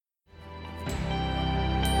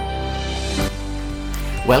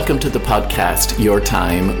Welcome to the podcast, Your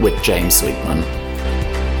Time with James Sweetman.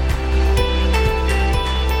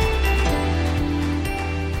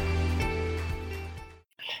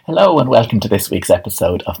 Hello and welcome to this week's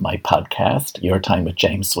episode of my podcast, Your Time with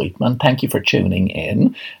James Sweetman. Thank you for tuning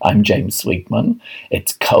in. I'm James Sweetman.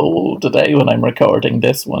 It's cold today when I'm recording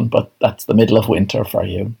this one, but that's the middle of winter for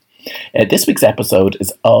you. This week's episode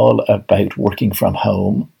is all about working from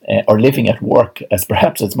home, or living at work, as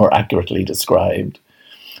perhaps it's more accurately described.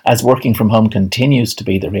 As working from home continues to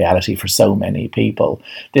be the reality for so many people,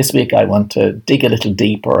 this week I want to dig a little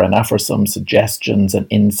deeper and offer some suggestions and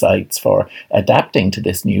insights for adapting to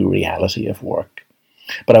this new reality of work.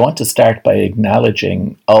 But I want to start by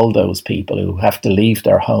acknowledging all those people who have to leave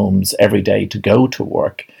their homes every day to go to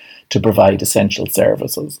work to provide essential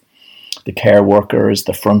services. The care workers,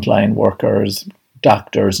 the frontline workers,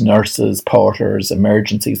 doctors, nurses, porters,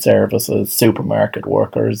 emergency services, supermarket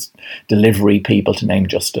workers, delivery people, to name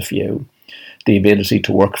just a few. The ability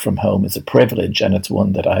to work from home is a privilege, and it's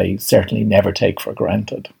one that I certainly never take for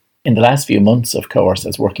granted. In the last few months, of course,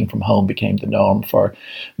 as working from home became the norm for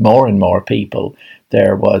more and more people,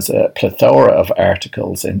 there was a plethora of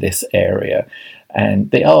articles in this area,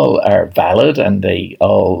 and they all are valid and they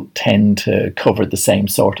all tend to cover the same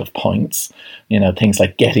sort of points. You know, things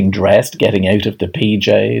like getting dressed, getting out of the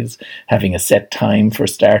PJs, having a set time for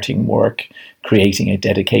starting work, creating a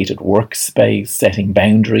dedicated workspace, setting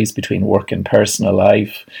boundaries between work and personal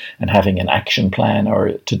life, and having an action plan or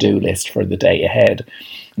a to-do list for the day ahead.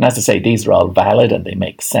 And as I say, these are all valid and they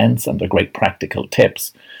make sense and they're great practical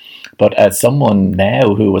tips. But as someone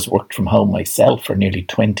now who has worked from home myself for nearly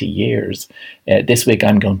 20 years, this week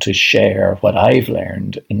I'm going to share what I've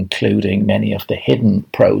learned, including many of the hidden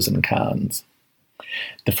pros and cons.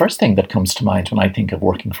 The first thing that comes to mind when I think of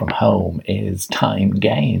working from home is time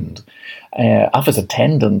gained. Office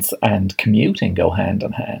attendance and commuting go hand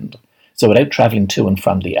in hand. So without travelling to and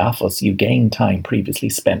from the office, you gain time previously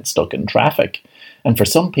spent stuck in traffic. And for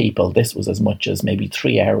some people, this was as much as maybe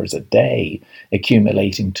 3 hours a day,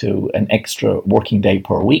 accumulating to an extra working day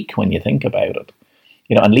per week when you think about it.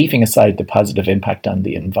 You know, and leaving aside the positive impact on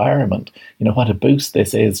the environment, you know, what a boost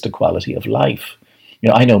this is to quality of life. You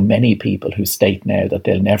know, I know many people who state now that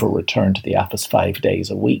they'll never return to the office 5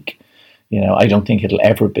 days a week. You know, I don't think it'll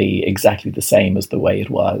ever be exactly the same as the way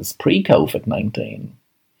it was pre-COVID-19.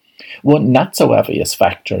 One not so obvious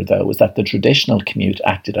factor, though, is that the traditional commute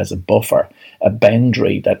acted as a buffer, a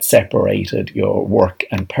boundary that separated your work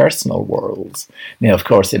and personal worlds. Now, of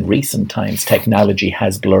course, in recent times, technology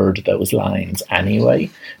has blurred those lines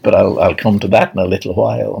anyway, but I'll come to that in a little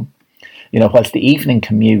while. You know, whilst the evening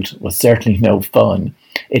commute was certainly no fun,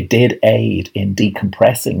 it did aid in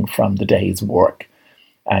decompressing from the day's work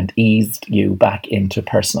and eased you back into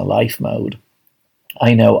personal life mode.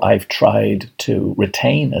 I know I've tried to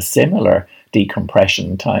retain a similar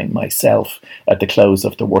decompression time myself at the close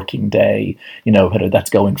of the working day, you know, whether that's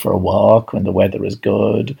going for a walk when the weather is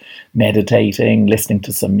good, meditating, listening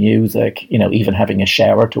to some music, you know, even having a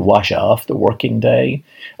shower to wash off the working day,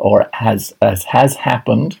 or as has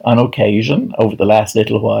happened on occasion over the last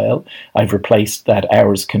little while, I've replaced that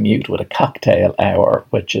hour's commute with a cocktail hour,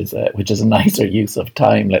 which is a nicer use of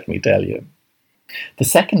time, let me tell you. The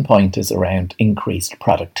second point is around increased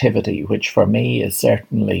productivity, which for me is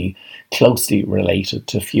certainly closely related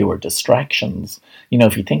to fewer distractions. You know,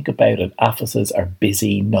 if you think about it, offices are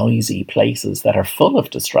busy, noisy places that are full of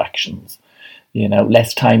distractions. You know,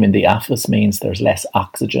 less time in the office means there's less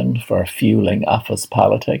oxygen for fueling office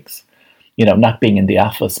politics. You know, not being in the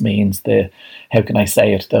office means how can I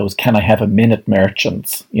say it, those can I have a minute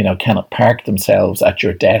merchants, you know, cannot park themselves at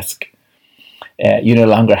your desk. You no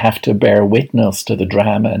longer have to bear witness to the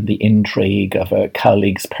drama and the intrigue of a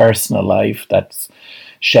colleague's personal life that's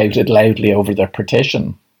shouted loudly over their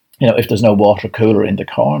partition. You know, if there's no water cooler in the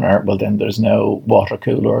corner, well, then there's no water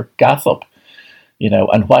cooler gossip. You know,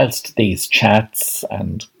 and whilst these chats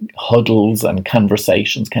and huddles and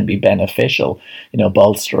conversations can be beneficial, you know,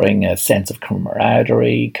 bolstering a sense of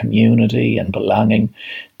camaraderie, community and belonging,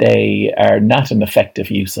 they are not an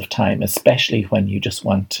effective use of time, especially when you just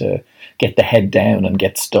want to get the head down and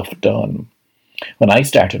get stuff done. When I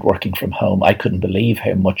started working from home, I couldn't believe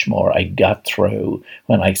how much more I got through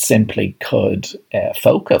when I simply could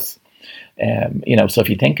focus. You know, so if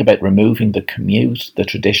you think about removing the commute, the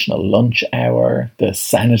traditional lunch hour, the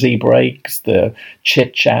sanity breaks, the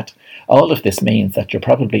chit chat, all of this means that you're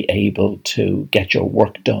probably able to get your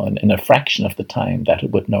work done in a fraction of the time that it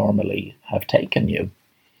would normally have taken you.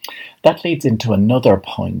 That leads into another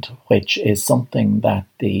point, which is something that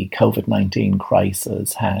the COVID-19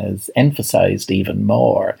 crisis has emphasized even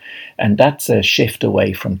more, and that's a shift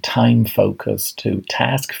away from time focus to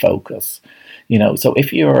task focus. So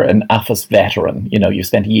if you're an office veteran, you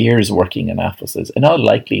spent years working in offices, in all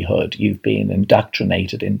likelihood, you've been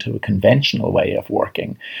indoctrinated into a conventional way of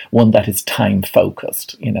working, one that is time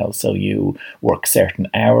focused, so you work certain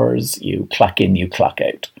hours, you clock in, you clock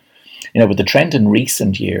out. But the trend in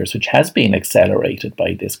recent years, which has been accelerated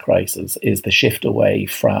by this crisis, is the shift away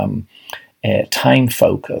from time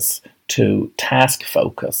focus to task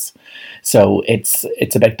focus. So it's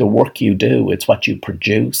about the work you do, it's what you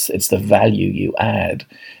produce, it's the value you add,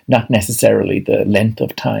 not necessarily the length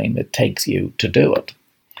of time it takes you to do it.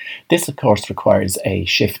 This, of course, requires a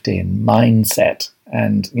shift in mindset,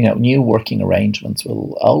 and new working arrangements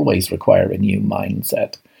will always require a new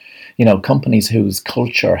mindset. Companies whose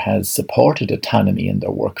culture has supported autonomy in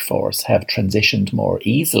their workforce have transitioned more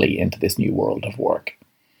easily into this new world of work.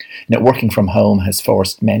 Working from home has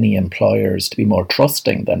forced many employers to be more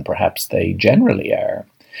trusting than perhaps they generally are.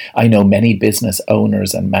 I know many business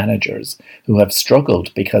owners and managers who have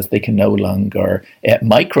struggled because they can no longer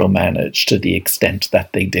micromanage to the extent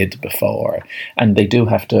that they did before. And they do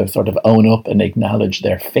have to sort of own up and acknowledge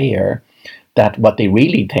their fear that what they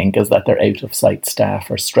really think is that their out-of-sight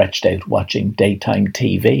staff are stretched out watching daytime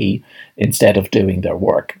TV instead of doing their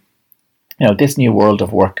work. This new world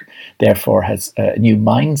of work, therefore, has a new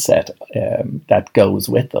mindset that goes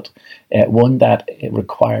with it, one that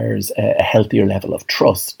requires a healthier level of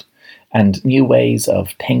trust. And new ways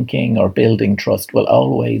of thinking or building trust will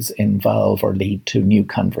always involve or lead to new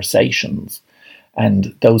conversations.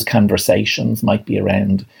 And those conversations might be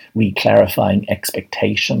around re-clarifying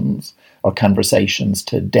expectations, or conversations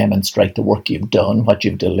to demonstrate the work you've done, what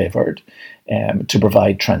you've delivered, to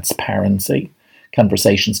provide transparency,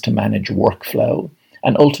 conversations to manage workflow,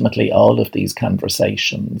 and ultimately all of these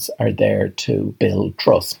conversations are there to build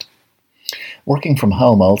trust. Working from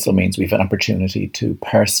home also means we've an opportunity to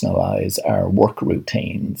personalize our work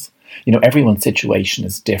routines. Everyone's situation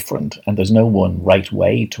is different, and there's no one right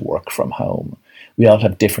way to work from home. We all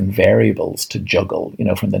have different variables to juggle,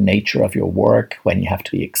 from the nature of your work, when you have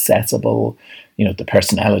to be accessible, the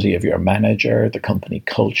personality of your manager, the company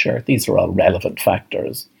culture. These are all relevant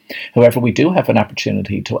factors. However, we do have an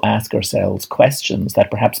opportunity to ask ourselves questions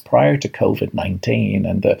that perhaps prior to COVID-19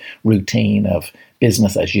 and the routine of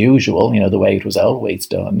business as usual, the way it was always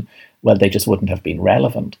done, well, they just wouldn't have been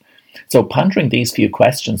relevant. So pondering these few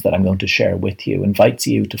questions that I'm going to share with you invites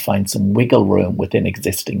you to find some wiggle room within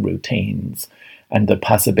existing routines and the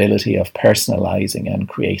possibility of personalizing and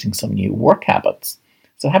creating some new work habits.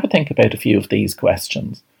 So have a think about a few of these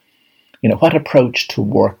questions. What approach to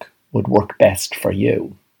work would work best for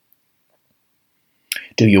you?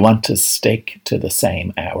 Do you want to stick to the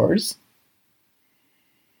same hours?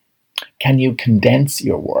 Can you condense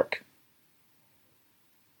your work?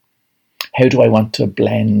 How do I want to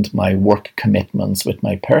blend my work commitments with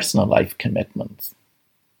my personal life commitments?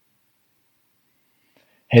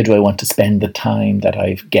 How do I want to spend the time that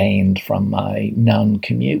I've gained from my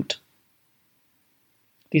non-commute?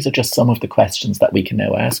 These are just some of the questions that we can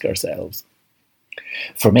now ask ourselves.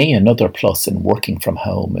 For me, another plus in working from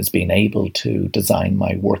home is being able to design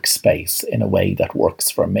my workspace in a way that works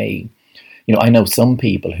for me. I know some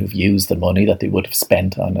people who've used the money that they would have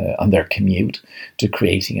spent on their commute to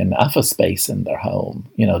creating an office space in their home.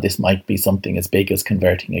 This might be something as big as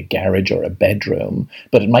converting a garage or a bedroom,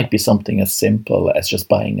 but it might be something as simple as just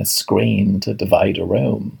buying a screen to divide a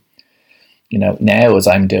room. Now as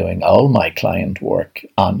I'm doing all my client work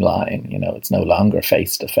online, it's no longer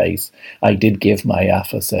face to face. I did give my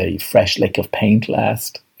office a fresh lick of paint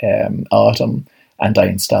last autumn, and I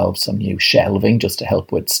installed some new shelving just to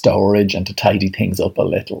help with storage and to tidy things up a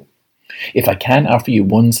little. If I can offer you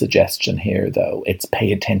one suggestion here, though, it's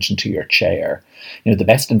pay attention to your chair. The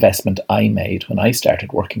best investment I made when I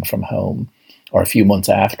started working from home, or a few months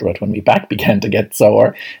after it when my back began to get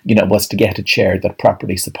sore, was to get a chair that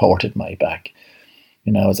properly supported my back.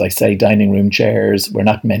 As I say, dining room chairs were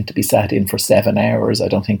not meant to be sat in for 7 hours. I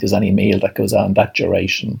don't think there's any meal that goes on that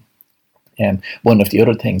duration. One of the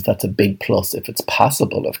other things that's a big plus, if it's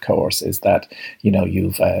possible, of course, is that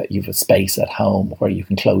you've a space at home where you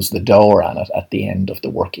can close the door on it at the end of the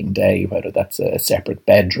working day, whether that's a separate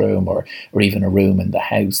bedroom or even a room in the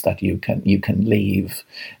house that you can leave.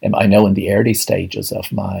 I know in the early stages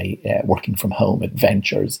of my working from home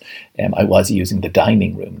adventures, I was using the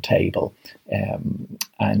dining room table.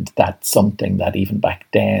 And that's something that even back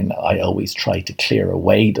then I always tried to clear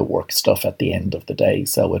away the work stuff at the end of the day,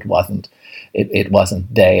 so it wasn't it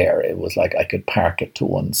wasn't there. It was like I could park it to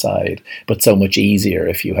one side, but so much easier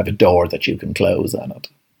if you have a door that you can close on it.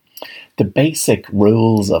 The basic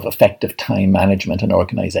rules of effective time management and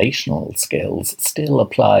organizational skills still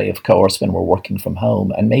apply, of course, when we're working from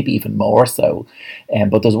home, and maybe even more so.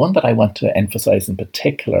 But there's one that I want to emphasize in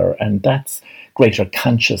particular, and that's greater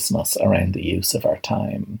consciousness around the use of our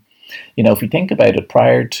time. If we think about it,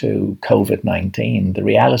 prior to COVID-19, the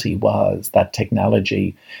reality was that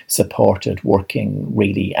technology supported working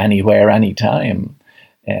really anywhere, anytime.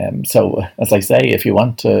 So, as I say, if you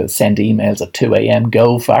want to send emails at 2 a.m.,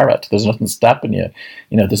 go for it. There's nothing stopping you.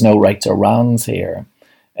 There's no rights or wrongs here.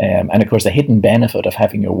 And of course, the hidden benefit of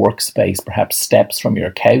having your workspace perhaps steps from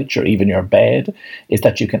your couch or even your bed is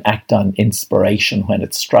that you can act on inspiration when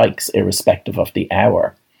it strikes, irrespective of the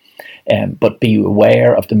hour. But be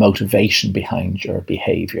aware of the motivation behind your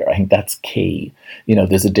behavior. I think that's key.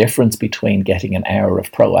 There's a difference between getting an hour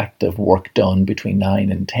of proactive work done between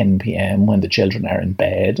 9 and 10 p.m. when the children are in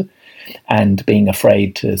bed, and being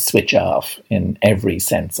afraid to switch off in every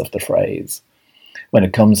sense of the phrase. When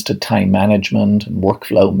it comes to time management and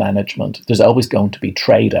workflow management, there's always going to be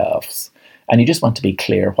trade-offs, and you just want to be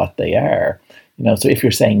clear what they are. So if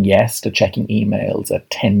you're saying yes to checking emails at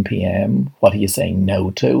 10 p.m., what are you saying no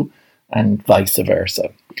to? And vice versa.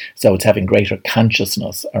 So it's having greater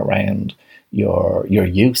consciousness around your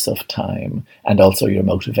use of time and also your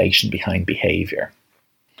motivation behind behavior.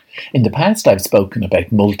 In the past, I've spoken about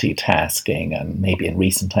multitasking, and maybe in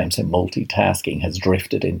recent times, multitasking has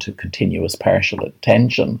drifted into continuous partial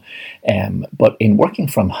attention. But in working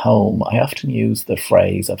from home, I often use the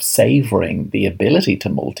phrase of savoring the ability to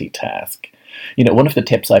multitask. One of the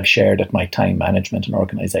tips I've shared at my time management and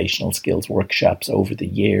organizational skills workshops over the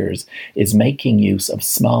years is making use of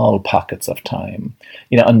small pockets of time.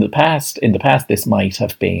 In the past, this might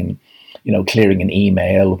have been, clearing an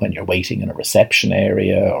email when you're waiting in a reception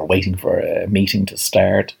area or waiting for a meeting to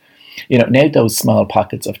start. Now those small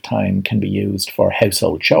pockets of time can be used for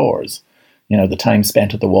household chores. The time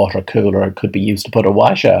spent at the water cooler could be used to put a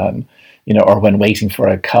wash on, or when waiting for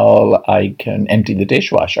a call, I can empty the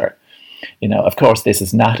dishwasher. Of course, this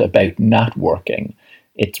is not about not working.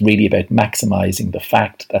 It's really about maximizing the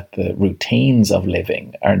fact that the routines of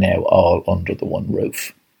living are now all under the one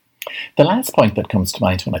roof. The last point that comes to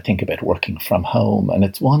mind when I think about working from home, and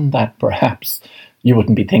it's one that perhaps you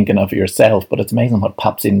wouldn't be thinking of yourself, but it's amazing what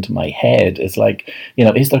pops into my head, is like,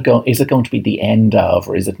 is it going to be the end of,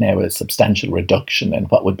 or is it now a substantial reduction in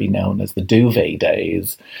what would be known as the duvet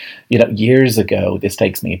days? Years ago, this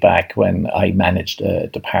takes me back when I managed a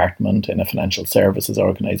department in a financial services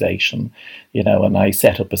organization, and I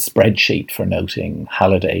set up a spreadsheet for noting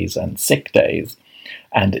holidays and sick days.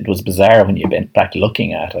 And it was bizarre when you went back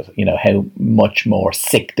looking at it, how much more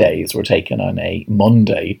sick days were taken on a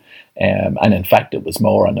Monday. And in fact, it was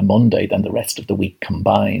more on a Monday than the rest of the week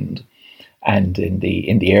combined. And in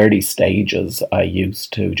the early stages, I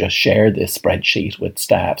used to just share this spreadsheet with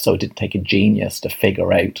staff. So it didn't take a genius to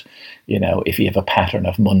figure out, if you have a pattern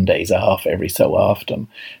of Mondays off every so often.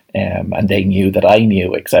 And they knew that I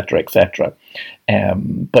knew, etc., etc.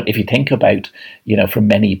 But if you think about, for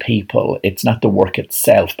many people, it's not the work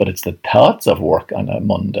itself, but it's the thoughts of work on a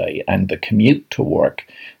Monday and the commute to work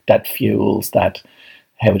that fuels that,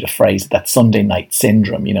 how to phrase it, that Sunday night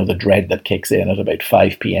syndrome, the dread that kicks in at about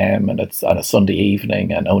 5 p.m. and it's on a Sunday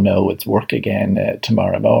evening and, oh no, it's work again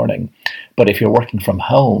tomorrow morning. But if you're working from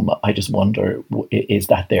home, I just wonder, is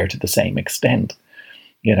that there to the same extent?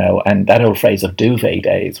 And that old phrase of duvet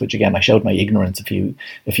days, which again, I showed my ignorance a few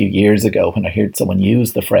years ago when I heard someone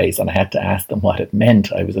use the phrase and I had to ask them what it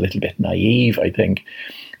meant. I was a little bit naive, I think.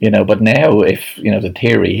 But now if, the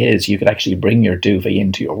theory is you could actually bring your duvet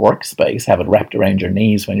into your workspace, have it wrapped around your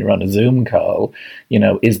knees when you're on a Zoom call,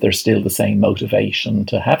 is there still the same motivation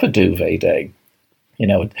to have a duvet day?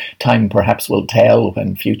 Time perhaps will tell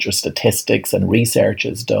when future statistics and research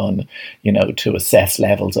is done, to assess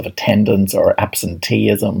levels of attendance or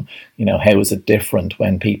absenteeism. How is it different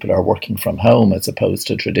when people are working from home as opposed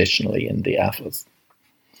to traditionally in the office?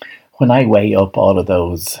 When I weigh up all of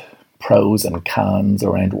those pros and cons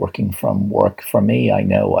around working from work, for me, I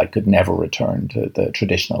know I could never return to the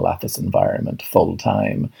traditional office environment full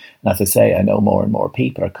time. And as I say, I know more and more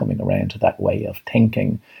people are coming around to that way of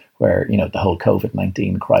thinking, where, the whole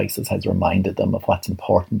COVID-19 crisis has reminded them of what's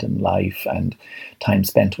important in life, and time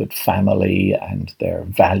spent with family and their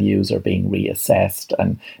values are being reassessed.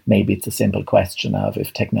 And maybe it's a simple question of,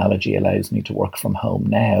 if technology allows me to work from home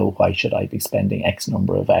now, why should I be spending X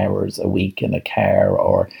number of hours a week in a car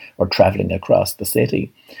or traveling across the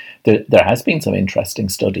city? There has been some interesting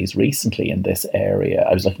studies recently in this area.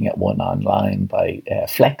 I was looking at one online by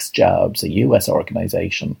FlexJobs, a US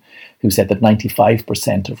organization, who said that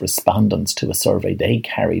 95% of respondents to a survey they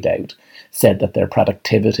carried out said that their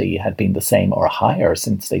productivity had been the same or higher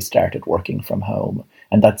since they started working from home.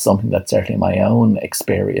 And that's something that certainly my own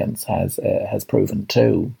experience has proven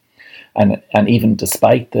too. And even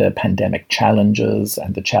despite the pandemic challenges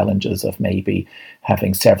and the challenges of maybe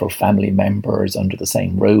having several family members under the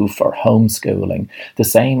same roof or homeschooling, the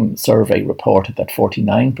same survey reported that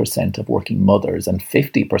 49% of working mothers and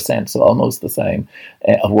 50%, so almost the same,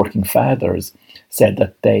 of working fathers said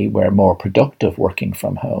that they were more productive working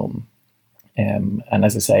from home. And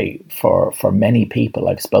as I say, for many people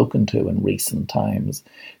I've spoken to in recent times,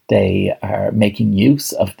 they are making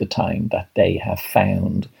use of the time that they have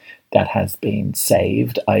found that has been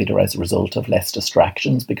saved, either as a result of less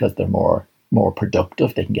distractions because they're more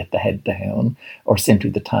productive, they can get the head down, or simply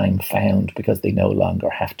the time found because they no longer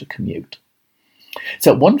have to commute.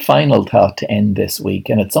 So one final thought to end this week,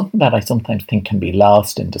 and it's something that I sometimes think can be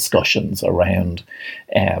lost in discussions around,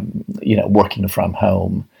 working from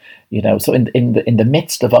home. So in the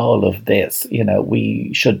midst of all of this,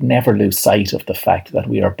 we should never lose sight of the fact that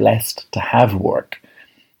we are blessed to have work,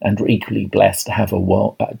 and we're equally blessed to have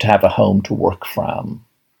a home to work from.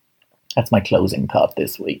 That's my closing thought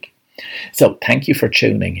this week. So thank you for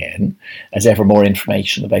tuning in. As ever, more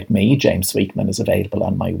information about me, James Sweetman, is available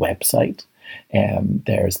on my website.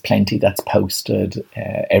 There's plenty that's posted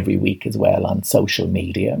every week as well on social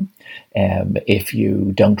media. If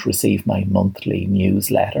you don't receive my monthly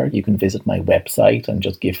newsletter, you can visit my website and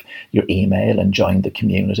just give your email and join the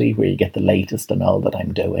community where you get the latest on all that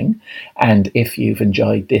I'm doing. And if you've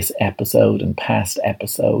enjoyed this episode and past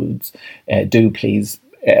episodes, do please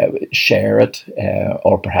share it,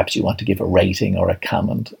 or perhaps you want to give a rating or a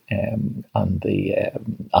comment on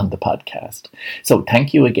the podcast. So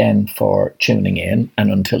thank you again for tuning in,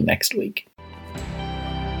 and until next week.